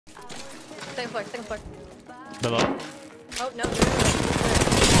Second floor, second floor. Below. Oh, no.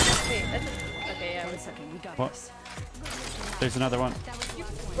 Okay, that's okay, yeah. 1 second, we got What? this. There's another one.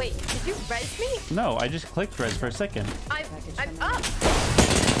 Wait, did you res me? No, I just clicked res for a second. I'm up. But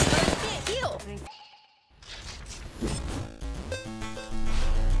I can't heal.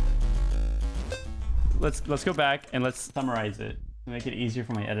 Let's go back and let's summarize it to make it easier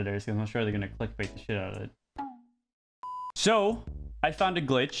for my editors, because I'm sure they're gonna clickbait the shit out of it. So I found a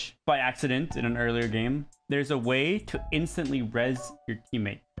glitch by accident in an earlier game. There's a way to instantly res your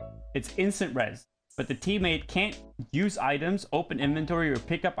teammate. It's instant res, but the teammate can't use items, open inventory, or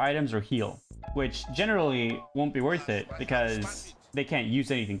pick up items or heal, which generally won't be worth it because they can't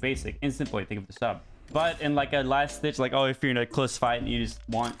use anything basic. Instant play, think of the sub. But in like a last ditch, like, oh, if you're in a close fight and you just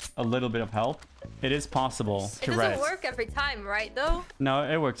want a little bit of help, it is possible to res. It doesn't work every time, right, though? No,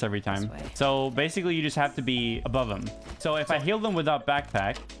 it works every time. So basically, you just have to be above them. So if I heal them without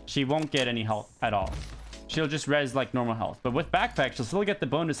backpack, she won't get any health at all. She'll just res like normal health. But with backpack, she'll still get the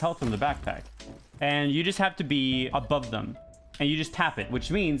bonus health from the backpack. And you just have to be above them. And you just tap it,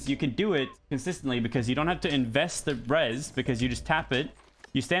 which means you can do it consistently because you don't have to invest the res because you just tap it.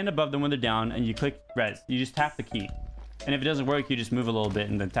 You stand above them when they're down and you click res. You just tap the key. And if it doesn't work, you just move a little bit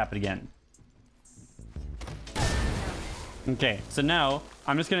and then tap it again. Okay, so now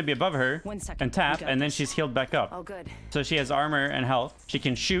I'm just going to be above her 1 second, and tap, and then she's healed back up. Oh, good. So she has armor and health. She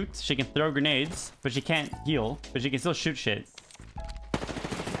can shoot, she can throw grenades, but she can't heal, but she can still shoot shit.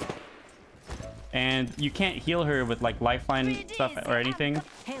 And you can't heal her with like lifeline stuff or anything.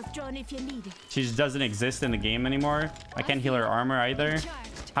 She just doesn't exist in the game anymore. I can't heal her armor either.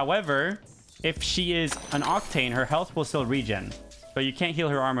 However, if she is an octane, her health will still regen, but you can't heal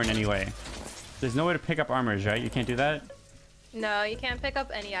her armor in any way. There's no way to pick up armors, right? You can't do that? No, you can't pick up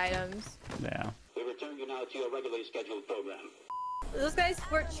any items. Yeah. We return you now to your regularly scheduled program. Those guys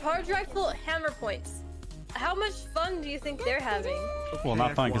were charge rifle hammer points. How much fun do you think they're having? Well,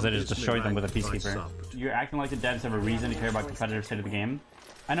 not fun because I just destroyed them with a peacekeeper. You're acting like the devs have a reason to care about competitive state of the game.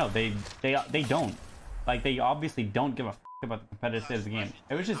 I know they don't. Like, they obviously don't give a f about the competitive state of the game.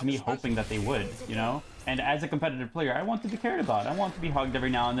 It was just me hoping that they would, you know? And as a competitive player, I want to be cared about. I want to be hugged every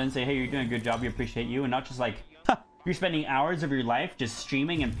now and then, say, hey, you're doing a good job, we appreciate you, and not just like, ha, you're spending hours of your life just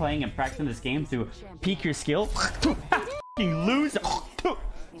streaming and playing and practicing this game to peak your skill. You lose. What's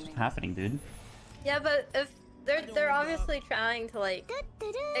happening, dude? Yeah, but if they're obviously trying to like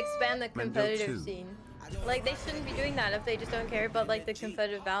expand the competitive scene. Like, they shouldn't be doing that if they just don't care about like the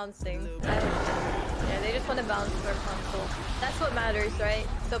competitive balancing. Yeah, they just want to balance their console. That's what matters, right?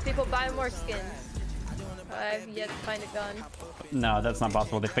 So people buy more skins. I've yet to find a gun. No, that's not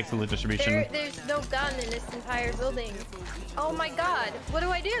possible. They fixed the loot distribution. There's no gun in this entire building. Oh my god, what do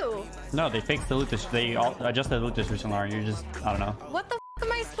I do? No, they fixed the loot they all adjusted the loot distribution, Lauren. You're just, I don't know. What the f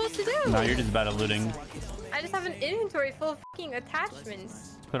am I supposed to do? No, you're just bad at looting. I just have an inventory full of fucking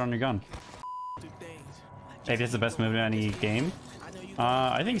attachments. Put on your gun. Hey, this is the best movement in any game.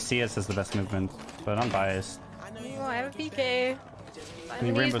 I think CS is the best movement, but I'm biased. Oh, I have a PK. I'm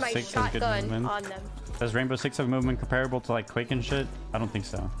gonna Rainbow use my Six has good shotgun movement. on them. Does Rainbow Six have movement comparable to like Quake and shit? I don't think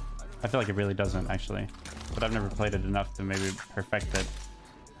so. I feel like it really doesn't actually, but I've never played it enough to maybe perfect it.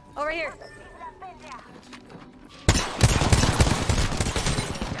 Over here.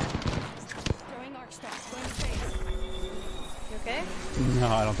 You okay? No,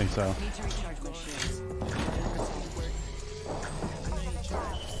 I don't think so.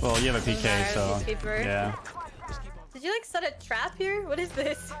 Well, you have a PK, so yeah. Did you like set a trap here? What is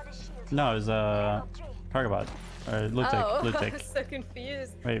this? No, it was Cargabot. Or Lutic. I was so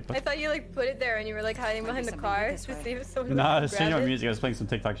confused. Wait, what? I thought you like put it there and you were like hiding behind the car to see if someone No, I would was grab singing on it. music. I was playing some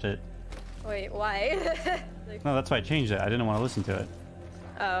TikTok shit. Wait, why? Like, No, that's why I changed it. I didn't want to listen to it.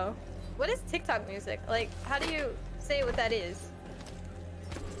 oh. What is TikTok music? Like, how do you say what that is?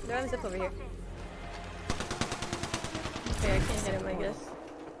 They're on the zip over here. Okay, I can't hit him, I guess.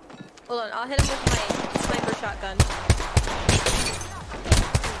 Hold on, I'll hit him with my sniper shotgun.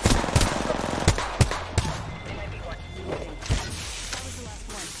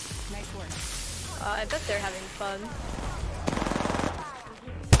 I bet they're having fun.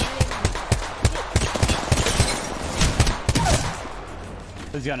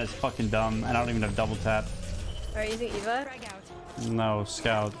 This gun is fucking dumb, and I don't even have double tap. Are you using Eva? No,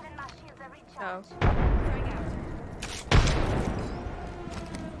 Scout. Oh.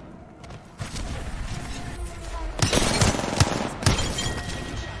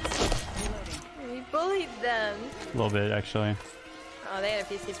 We bullied them. A little bit, actually. Oh, they had a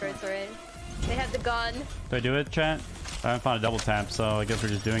PC first already. They had the gun. Do I do it, chat? I haven't found a double tap, so I guess we're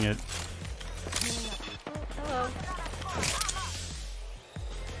just doing it. Oh,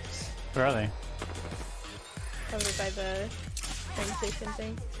 hello. Where are they? Over by the train station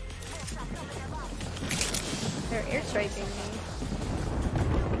thing. They're airstriking me.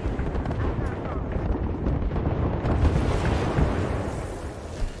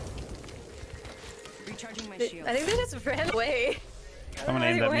 Recharging my shield. I think they just ran away. Someone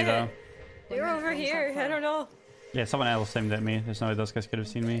aimed at me though. They were over here. I don't know. Yeah, someone else aimed at me. There's no way those guys could have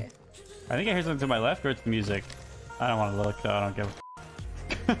seen me. I think I hear something to my left, or it's the music. I don't want to look. I don't give a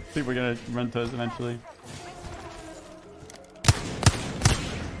I think we're gonna run to us eventually.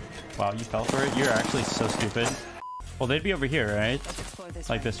 Wow, you fell for it? You're actually so stupid. Well, they'd be over here, right?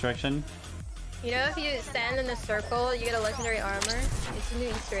 Like this direction? You know, if you stand in a circle, you get a legendary armor. It's a new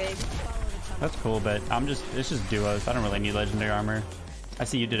Easter egg. That's cool, but it's just duos. I don't really need legendary armor. I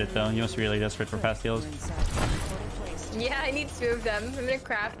see you did it though. You must be really desperate for fast heals. Yeah, I need 2 of them. I'm gonna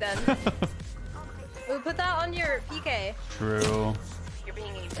craft them. We'll put that on your PK. True. You're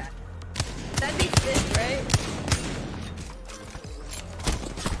being aimed at. That'd be sick, right?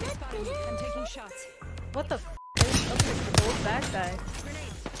 I'm taking shots. What the f***? Look at the gold backside.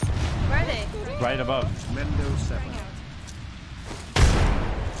 Where are they? Right above. Mendo 7.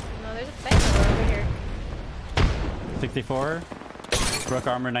 No, there's a banner over here. 64. Brook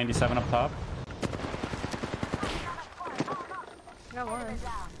armor 97 up top. I got one.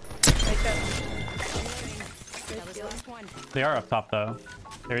 Right there. They are up top though.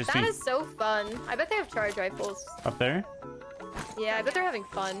 There's That me. is so fun. I bet they have charge rifles. Up there? Yeah, I bet they're having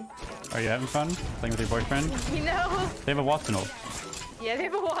fun. Are you having fun? Playing with your boyfriend? You know? They have a Watson ult. Yeah, they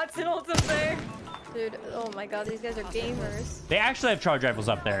have a Watson ult up there. Dude, oh my god, these guys are gamers. They actually have charge rifles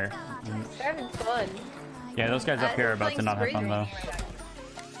up there. They're having fun. Yeah, those guys up here are about to not have fun though.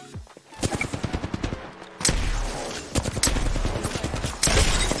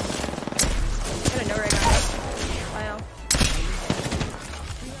 I don't know where I got it. Wow.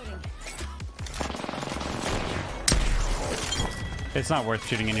 It's not worth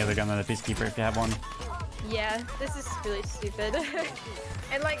shooting any other gun than a Peacekeeper if you have one. Yeah, this is really stupid.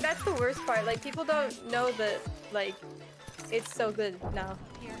 And like, that's the worst part. Like, people don't know that, like, it's so good now.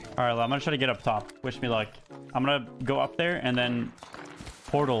 Alright, well, I'm gonna try to get up top. Wish me luck. I'm gonna go up there and then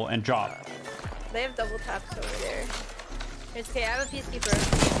portal and drop. They have double taps over there. It's okay, I have a Peacekeeper.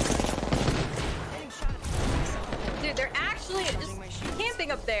 Dude, they're actually just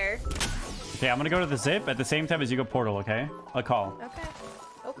camping up there. Okay, I'm gonna go to the zip at the same time as you go portal, okay? I'll call. Okay.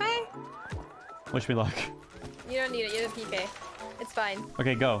 Okay. Wish me luck. You don't need it, you have a PK. It's fine.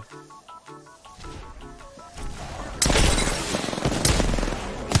 Okay, go.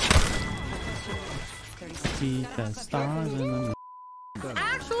 See the stars in the...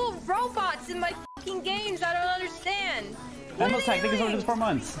 Actual robots in my fucking games, I don't understand. Almost tag, thank you so much for 4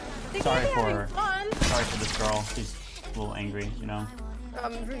 months. Sorry for this girl. She's a little angry, you know?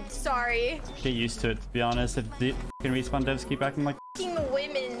 Sorry. Get used to it, to be honest. If the fucking respawn devs keep acting like... Fucking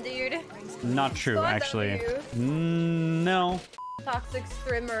women, dude. Not true, So actually. you. No. Toxic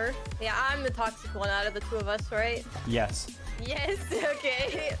streamer. Yeah, I'm the toxic one out of the 2 of us, right? Yes. Yes,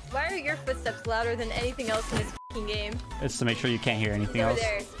 okay. Why are your footsteps louder than anything else in this fucking game? It's to make sure you can't hear anything Over else.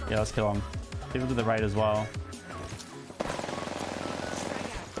 there. Yeah, let's kill him. People to the right as well.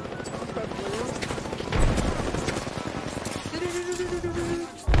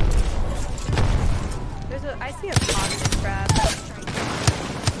 I see a toxic Kraab.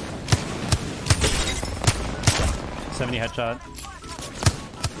 70 headshot.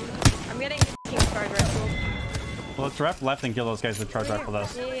 I'm getting team charge rifle. Well, let's rep left and kill those guys with charge rifle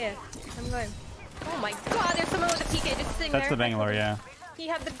us. Yeah. I'm going. Oh my god, there's someone with a PK just sitting That's there. the Bangalore, yeah. He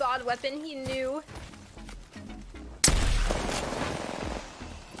had the god weapon, he knew.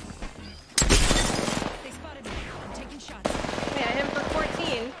 They spotted me. I'm taking shots. Yeah, hit him for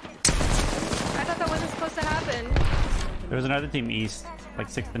 14. I thought that wasn't supposed to happen. There was another team east, like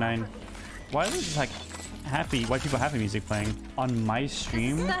 6 to 9. Why is this like white people happy music playing on my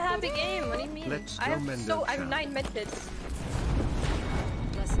stream? This is a happy game. What do you mean? Let's I go, have Mendo. I have 9 medkits.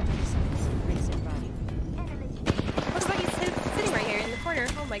 Less than 30 seconds. Raise their body. Look, buddy's sitting right here in the corner.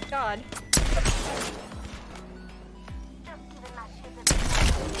 Oh my god.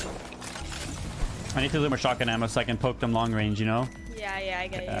 I need to loot more shotgun ammo so I can poke them long range, you know? Yeah, I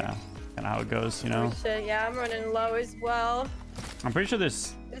get Yeah, kind of how it goes, you know? Oh shit, yeah, I'm running low as well. I'm pretty sure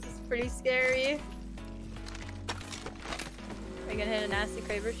this... This is pretty scary. Are you gonna hit a nasty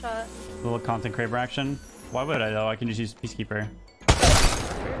Kraber shot? little content Kraber action. Why would I though? I can just use Peacekeeper.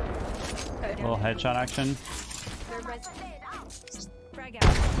 Okay. Little headshot action. Frag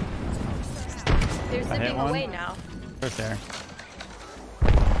out. They're hit zipping one. away now. First there.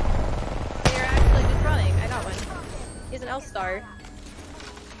 They're actually just running. I got one. He's an L-star.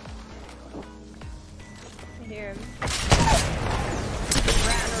 hear him.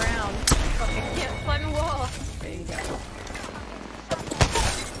 Ratting around. Fucking can't climb a wall. There you go.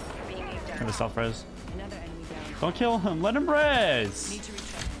 Have a self-res. Another enemy down. Don't kill him. Let him res. Need to reach.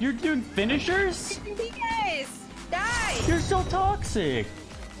 You're doing finishers? Guys, die! You're so toxic.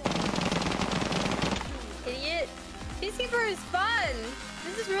 Idiot. Peacekeeper is fun.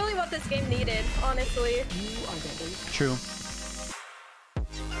 This is really what this game needed, honestly. You are deadly. True.